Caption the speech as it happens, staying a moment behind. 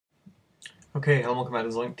Okay, hello, welcome back to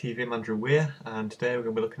Zoink TV. I'm Andrew Weir, and today we're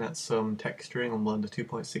going to be looking at some texturing on Blender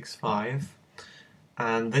 2.65.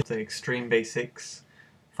 And this is the extreme basics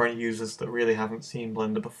for any users that really haven't seen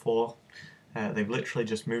Blender before. They've literally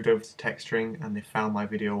just moved over to texturing and they found my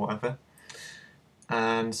video or whatever.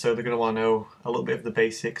 And so they're going to want to know a little bit of the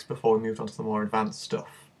basics before we move on to the more advanced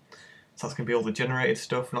stuff. So that's going to be all the generated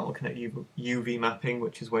stuff, not looking at UV mapping,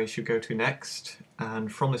 which is where you should go to next.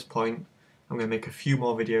 And from this point, I'm going to make a few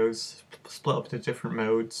more videos, split up into different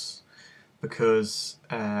modes, because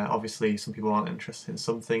obviously some people aren't interested in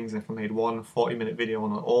some things. If I made one 40-minute video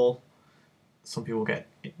on it all, some people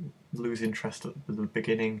lose interest at the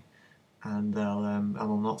beginning, and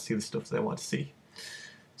they'll not see the stuff that they want to see.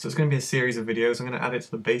 So it's going to be a series of videos. I'm going to add it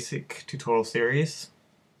to the basic tutorial series,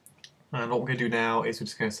 and what we're going to do now is we're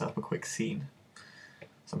just going to set up a quick scene.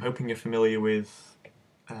 So I'm hoping you're familiar with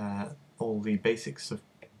all the basics of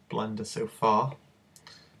Blender so far,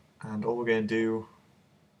 and all we're going to do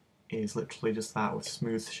is literally just that with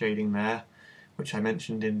smooth shading there, which I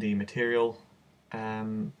mentioned in the material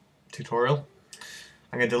tutorial.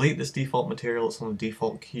 I'm going to delete this default material that's on the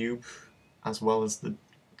default cube, as well as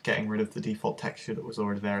getting rid of the default texture that was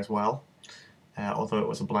already there as well, although it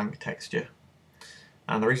was a blank texture.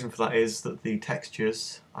 And the reason for that is that the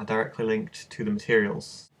textures are directly linked to the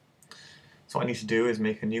materials. So what I need to do is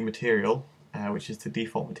make a new material, which is the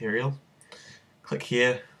default material. Click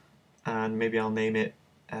here, and maybe I'll name it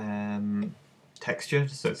texture,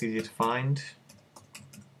 so it's easier to find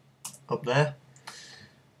up there.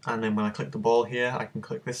 And then when I click the ball here, I can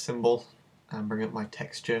click this symbol and bring up my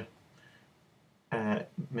texture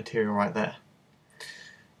material right there.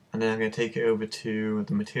 And then I'm going to take it over to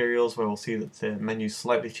the materials, where we'll see that the menu's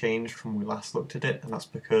slightly changed from when we last looked at it, and that's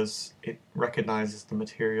because it recognises the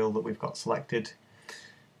material that we've got selected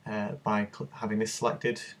by having this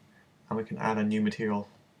selected, and we can add a new material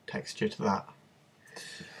texture to that.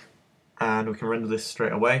 And we can render this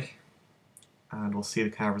straight away, and we'll see the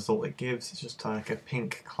kind of result it gives. It's just like a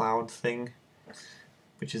pink cloud thing,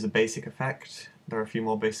 which is a basic effect. There are a few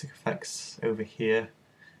more basic effects over here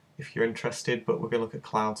if you're interested, but we're going to look at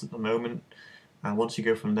clouds at the moment, and once you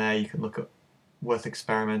go from there you can look at worth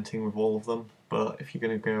experimenting with all of them. But if you're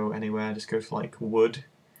going to go anywhere, just go to like wood.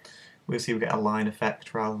 We'll see we get a line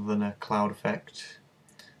effect rather than a cloud effect,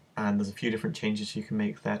 and there's a few different changes you can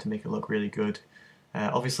make there to make it look really good.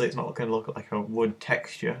 Obviously it's not going to look like a wood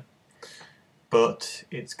texture, but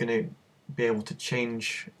it's going to be able to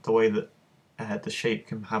change the way that the shape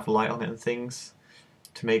can have light on it and things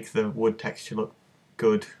to make the wood texture look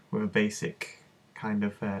good with a basic kind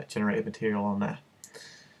of generated material on there.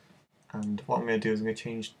 And what I'm going to do is I'm going to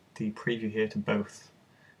change the preview here to both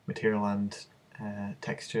material and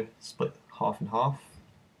texture, split half and half.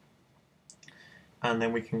 And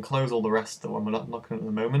then we can close all the rest that we're not looking at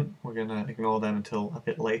the moment. We're going to ignore them until a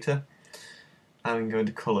bit later. And we can go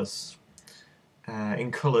into colours. In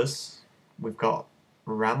colours, we've got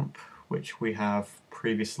ramp, which we have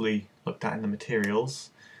previously looked at in the materials.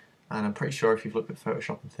 And I'm pretty sure if you've looked at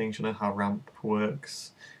Photoshop and things, you'll know how ramp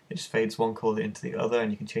works. It just fades one colour into the other,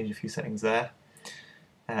 and you can change a few settings there.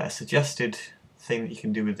 A suggested thing that you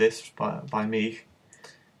can do with this by me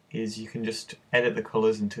is you can just edit the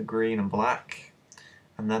colours into green and black,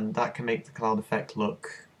 and then that can make the cloud effect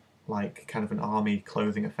look like kind of an army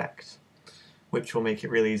clothing effect, which will make it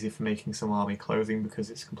really easy for making some army clothing because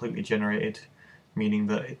it's completely generated, meaning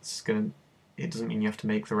that it doesn't mean you have to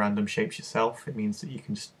make the random shapes yourself. It means that you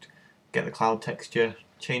can just get the cloud texture,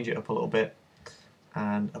 change it up a little bit,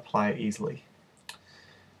 and apply it easily.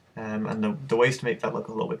 And the ways to make that look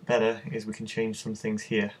a little bit better is we can change some things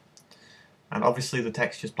here. And obviously the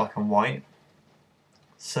texture is black and white,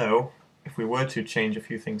 so if we were to change a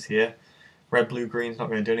few things here, red, blue, green is not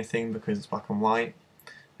going to do anything because it's black and white.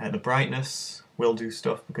 The brightness will do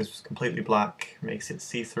stuff because it's completely black makes it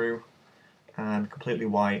see-through, and completely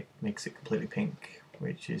white makes it completely pink,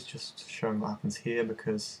 which is just showing what happens here,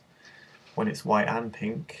 because when it's white and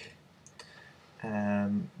pink,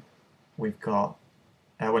 we've got,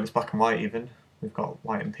 when it's black and white even, we've got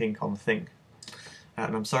white and pink on the thing.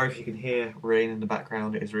 And I'm sorry if you can hear rain in the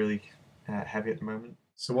background, it is really heavy at the moment.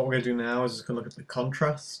 So what we're going to do now is just going to look at the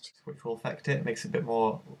contrast, which will affect it. It makes it a bit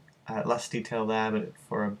more, less detail there, but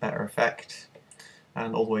for a better effect.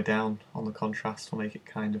 And all the way down on the contrast will make it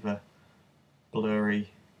kind of a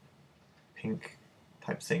blurry pink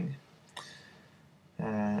type thing,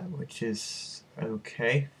 which is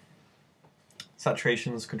okay.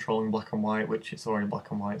 Saturation's controlling black and white, which is already black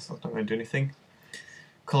and white, so that's not going to do anything.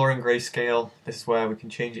 Colour and grayscale, this is where we can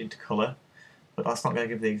change it into colour, but that's not going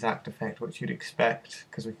to give the exact effect which you'd expect,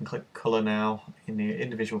 because we can click colour now in the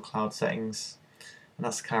individual cloud settings, and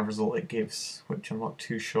that's the kind of result it gives, which I'm not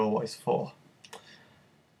too sure what it's for.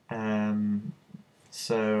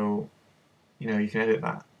 So, you know, you can edit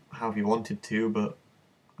that however you wanted to, but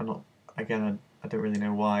I'm not, again, I don't really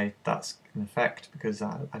know why that's an effect, because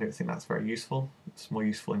I don't think that's very useful. It's more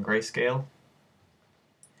useful in grayscale,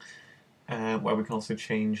 where we can also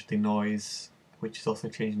change the noise, which is also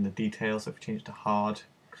changing the details. So if we change it to hard,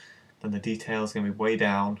 then the detail is going to be way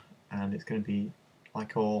down, and it's going to be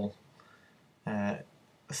like all a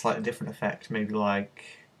slightly different effect, maybe like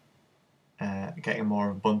getting more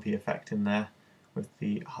of a bumpy effect in there with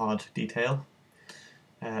the hard detail.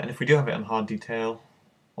 And if we do have it on hard detail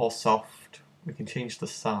or soft, we can change the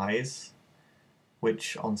size,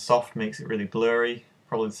 which on soft makes it really blurry.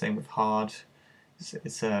 Probably the same with hard.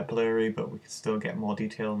 It's blurry, but we can still get more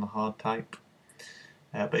detail on the hard type.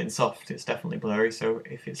 But in soft, it's definitely blurry. So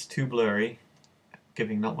if it's too blurry,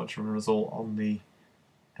 giving not much of a result on the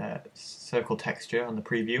circle texture on the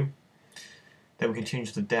preview, then we can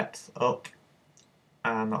change the depth up,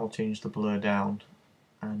 and that will change the blur down.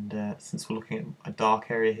 And since we're looking at a dark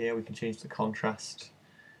area here, we can change the contrast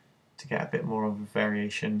to get a bit more of a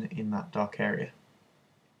variation in that dark area.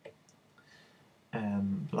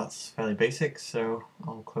 But that's fairly basic, so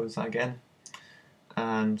I'll close that again,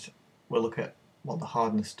 and we'll look at what the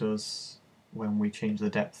hardness does when we change the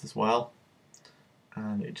depth as well,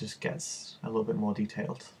 and it just gets a little bit more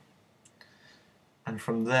detailed. And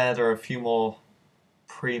from there are a few more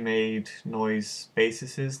pre-made noise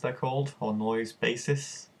bases, they're called, or noise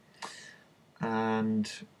basis,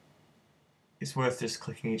 and it's worth just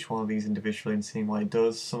clicking each one of these individually and seeing what it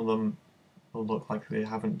does. Some of them will look like they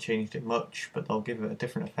haven't changed it much, but they'll give it a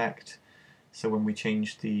different effect. So when we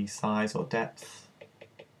change the size or depth,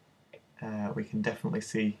 we can definitely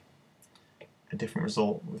see a different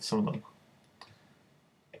result with some of them.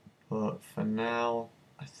 But for now,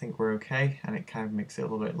 I think we're okay, and it kind of makes it a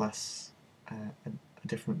little bit less a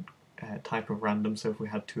different type of random. So if we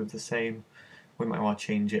had two of the same, we might want to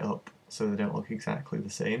change it up so they don't look exactly the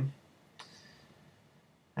same.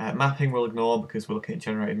 Mapping we'll ignore because we're looking at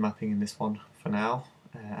generated mapping in this one for now.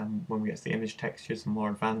 And when we get to the image textures and more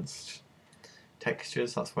advanced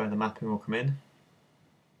textures, that's where the mapping will come in.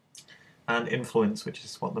 And influence, which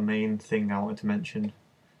is what the main thing I wanted to mention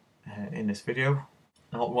in this video.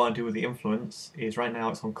 And what we want to do with the influence is, right now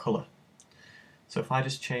it's on colour. So if I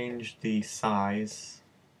just change the size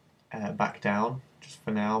back down, just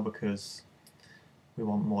for now, because we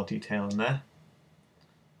want more detail in there,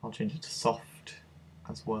 I'll change it to soft,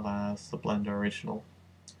 as well as the Blender original,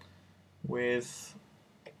 with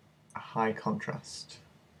a high contrast.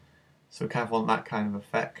 So we kind of want that kind of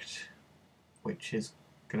effect, which is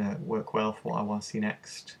going to work well for what I want to see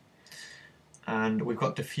next. And we've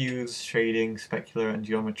got diffuse, shading, specular and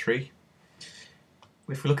geometry.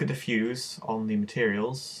 If we look at diffuse on the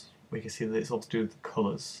materials, we can see that it's all to do with the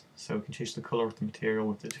colours. So we can change the colour of the material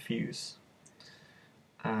with the diffuse.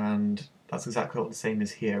 And that's exactly what the same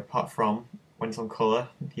is here, apart from when it's on colour,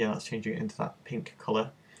 yeah, that's changing it into that pink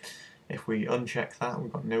colour. If we uncheck that,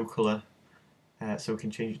 we've got no colour, so we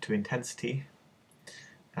can change it to intensity.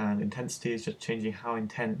 And intensity is just changing how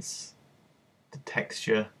intense the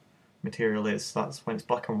texture material is. So that's when it's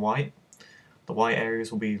black and white. The white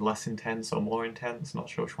areas will be less intense or more intense, not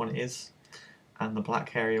sure which one it is. And the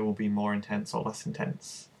black area will be more intense or less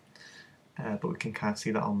intense. But we can kind of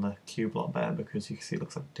see that on the cube a lot better, because you can see it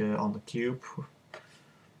looks like dirt on the cube,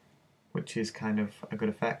 which is kind of a good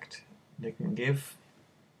effect they can give.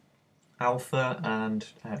 Alpha and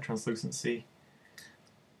translucency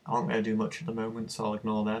aren't going to do much at the moment, so I'll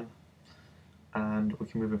ignore them. And we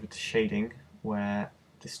can move over to shading, where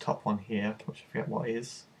this top one here, which I forget what it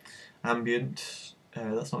is, ambient,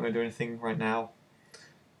 that's not going to do anything right now,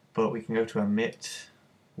 but we can go to emit,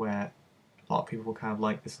 where a lot of people kind of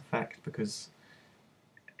like this effect because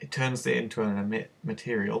it turns it into an emit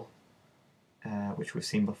material, which we've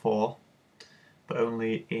seen before, but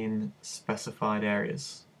only in specified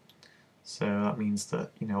areas. So that means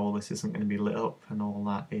that, you know, all this isn't going to be lit up and all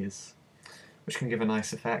that is, which can give a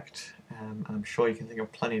nice effect. And I'm sure you can think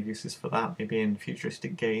of plenty of uses for that, maybe in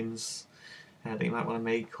futuristic games that you might want to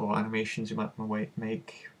make, or animations you might want to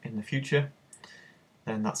make in the future.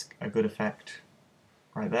 Then that's a good effect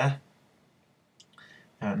right there.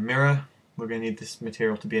 Mirror, we're going to need this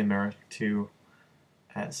material to be a mirror to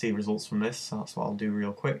see results from this, so that's what I'll do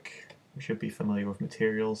real quick. We should be familiar with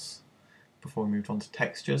materials before we moved on to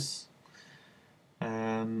textures.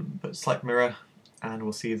 But select mirror, and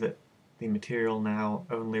we'll see that the material now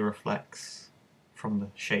only reflects from the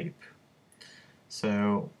shape.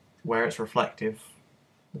 So where it's reflective,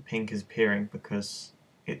 the pink is appearing because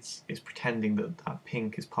it's pretending that that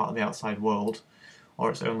pink is part of the outside world, or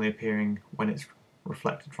it's only appearing when it's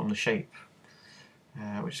reflected from the shape,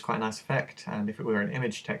 which is quite a nice effect. And if it were an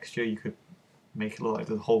image texture, you could make it look like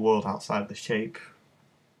there's a whole world outside of the shape,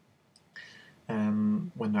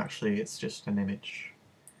 when actually it's just an image.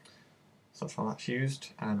 So that's how that's used.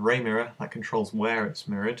 And ray mirror, that controls where it's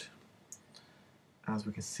mirrored. As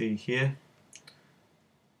we can see here,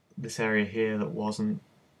 this area here that wasn't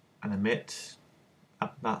an emit,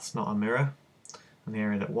 that's not a mirror. And the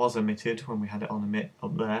area that was emitted when we had it on emit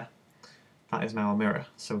up there, that is now a mirror.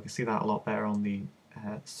 So we can see that a lot better on the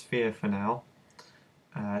sphere for now.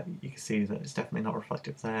 You can see that it's definitely not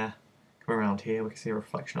reflective there. Come around here, we can see a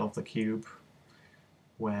reflection of the cube,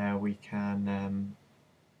 where we can,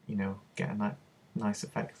 you know, get a nice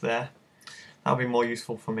effect there. That'll be more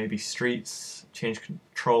useful for maybe streets, change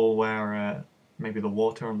control where maybe the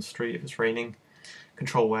water on the street, if it's raining,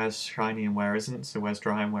 control where's shiny and where isn't, so where's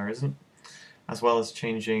dry and where isn't, as well as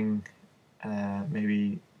changing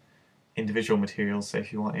maybe individual materials. So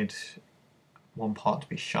if you wanted one part to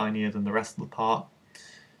be shinier than the rest of the part,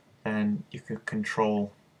 then you could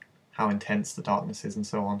control how intense the darkness is and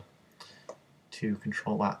so on to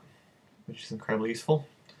control that, which is incredibly useful.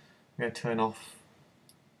 I'm going to turn off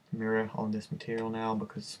the mirror on this material now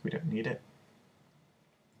because we don't need it.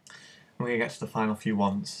 We're going to get to the final few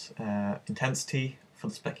ones. Intensity for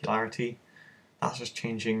the specularity, that's just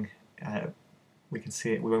changing. We can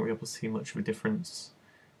see it, we won't be able to see much of a difference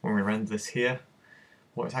when we render this here.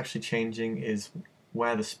 What it's actually changing is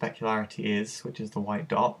where the specularity is, which is the white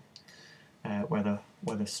dot, where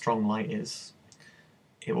the strong light is.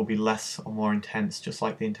 It will be less or more intense, just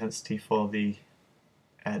like the intensity for the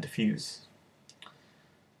diffuse.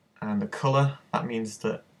 And the colour, that means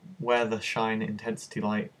that where the shine intensity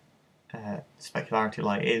light, specularity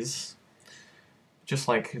light is, just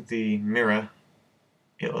like the mirror,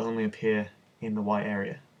 it will only appear in the white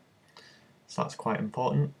area. So that's quite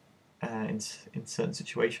important in certain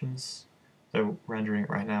situations, though rendering it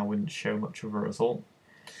right now wouldn't show much of a result.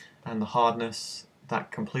 And the hardness,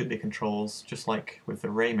 that completely controls, just like with the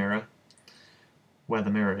ray mirror, where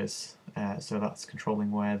the mirror is. So that's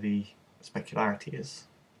controlling where the specularity is.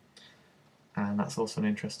 And that's also an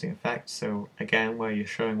interesting effect. So again, where you're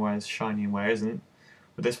showing where is shiny and where isn't,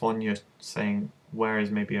 with this one you're saying where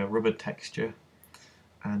is maybe a rubber texture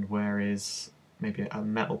and where is maybe a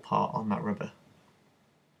metal part on that rubber.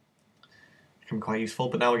 It can be quite useful,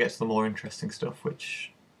 but now we get to the more interesting stuff,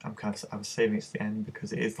 which I was saving it to the end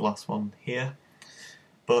because it is the last one here,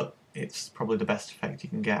 but it's probably the best effect you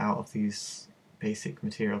can get out of these basic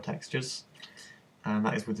material textures, and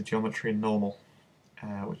that is with the geometry and normal,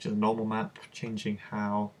 which is a normal map changing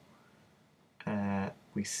how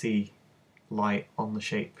we see light on the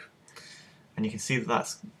shape. And you can see that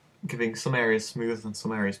that's giving some areas smooth and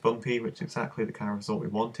some areas bumpy, which is exactly the kind of result we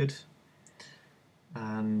wanted.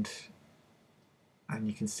 And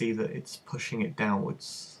you can see that it's pushing it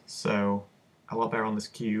downwards. So a lot better on this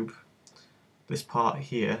cube. This part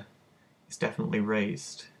here is definitely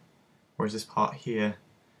raised, whereas this part here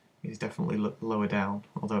is definitely lower down,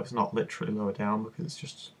 although it's not literally lower down because it's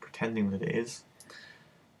just pretending that it is.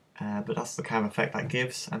 But that's the kind of effect that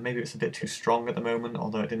gives, and maybe it's a bit too strong at the moment,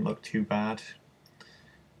 although it didn't look too bad.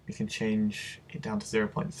 We can change it down to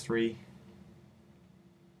 0.3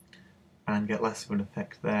 and get less of an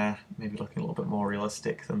effect there, maybe looking a little bit more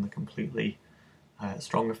realistic than the completely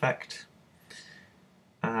strong effect.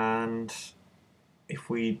 And if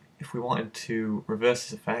we wanted to reverse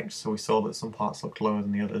this effect, so we saw that some parts looked lower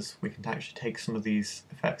than the others, we can actually take some of these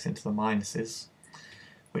effects into the minuses,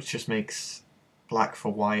 which just makes black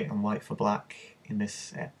for white and white for black in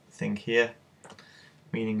this thing here,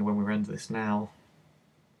 meaning when we render this now,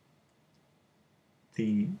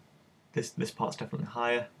 this part's definitely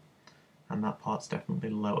higher and that part's definitely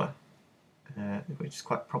lower, which is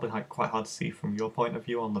probably quite hard to see from your point of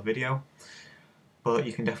view on the video, but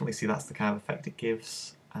you can definitely see that's the kind of effect it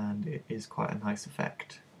gives, and it is quite a nice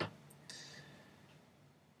effect.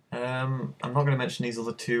 I'm not going to mention these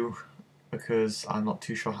other two because I'm not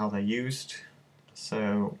too sure how they're used,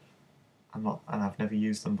 so I've never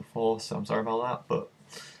used them before, so I'm sorry about that, but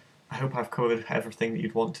I hope I've covered everything that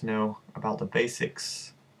you'd want to know about the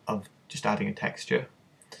basics of just adding a texture.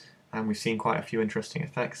 And we've seen quite a few interesting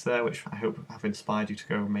effects there, which I hope have inspired you to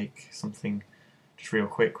go make something just real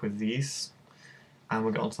quick with these. And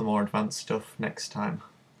we'll get on to the more advanced stuff next time.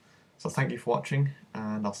 So thank you for watching,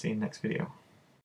 and I'll see you in the next video.